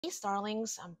Hey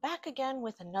Starlings, I'm back again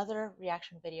with another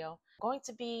reaction video. I'm going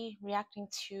to be reacting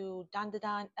to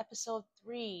Dandadan episode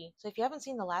 3. So if you haven't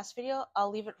seen the last video,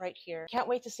 I'll leave it right here. Can't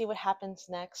wait to see what happens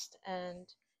next, and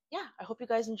yeah, I hope you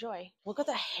guys enjoy. Look at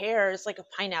the hair, it's like a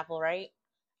pineapple, right?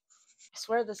 I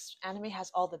swear this anime has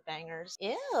all the bangers.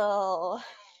 Ew.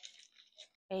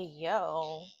 Hey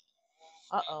yo.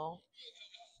 Uh-oh.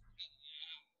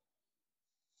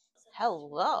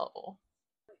 Hello.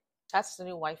 That's the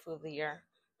new waifu of the year.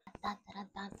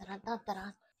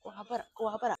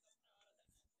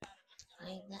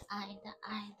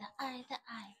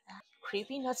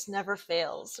 Creepy Nuts never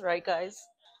fails, right guys?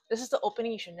 This is the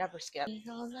opening you should never skip.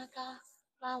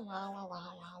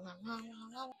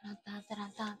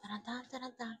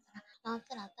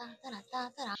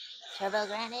 Turbo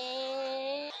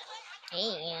Granny!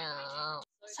 Damn.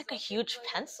 It's like a huge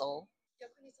pencil.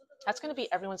 That's gonna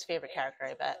be everyone's favorite character,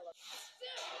 I bet.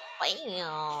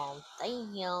 Damn,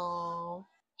 damn,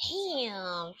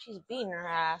 damn, she's beating her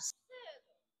ass.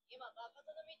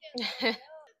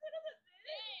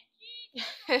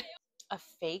 A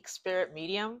fake spirit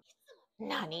medium?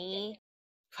 Nani?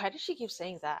 Why does she keep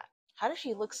saying that? How does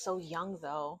she look so young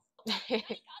though?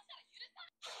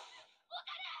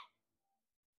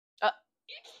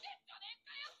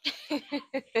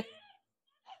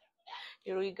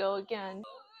 Here we go again.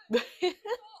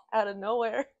 Out of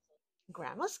nowhere.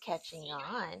 Grandma's catching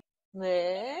on.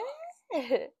 The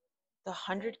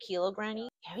 100-kilo granny?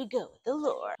 Here we go with the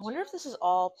lore. I wonder if this is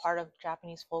all part of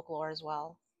Japanese folklore as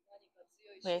well.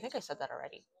 Wait, I think I said that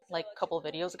already. Like a couple of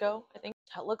videos ago, I think.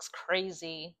 That looks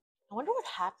crazy. I wonder what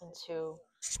happened to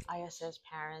Ayasa's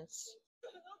parents.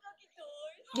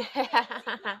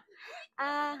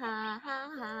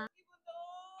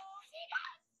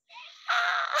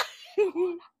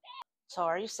 So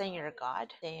are you saying you're a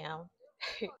god? Damn.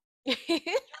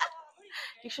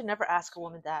 You should never ask a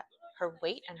woman that. Her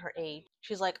weight and her age.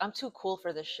 She's like, I'm too cool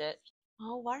for this shit.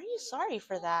 Oh, why are you sorry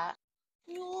for that?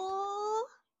 Aww.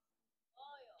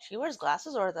 She wears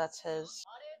glasses or that's his?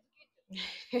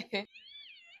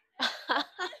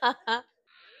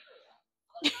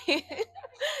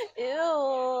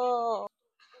 Ew.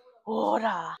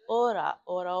 Ora. Ora.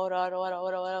 Ora, ora, ora, ora,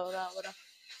 ora, ora, ora, ora.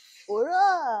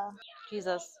 Ora.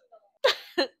 Jesus.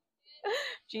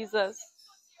 Jesus.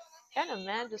 Can a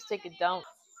man just take a dump?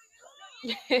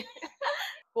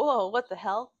 Whoa, what the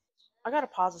hell? I gotta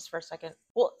pause this for a second.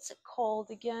 What's it called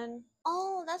again?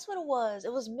 Oh, that's what it was.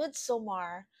 It was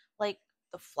Midsommar. Like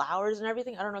the flowers and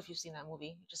everything. I don't know if you've seen that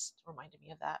movie. It just reminded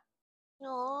me of that.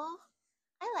 Aw,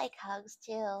 I like hugs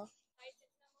too.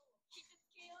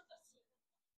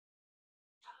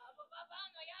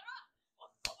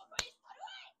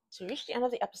 So we reached the end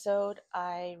of the episode.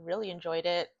 I really enjoyed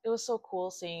it. It was so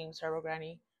cool seeing Turbo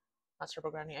Granny. Not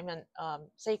Turbo Granny, I meant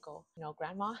Seiko,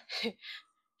 grandma.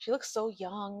 She looks so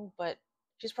young, but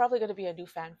she's probably going to be a new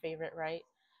fan favorite, right?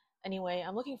 Anyway,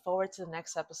 I'm looking forward to the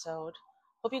next episode.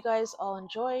 Hope you guys all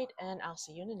enjoyed, and I'll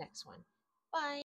see you in the next one. Bye!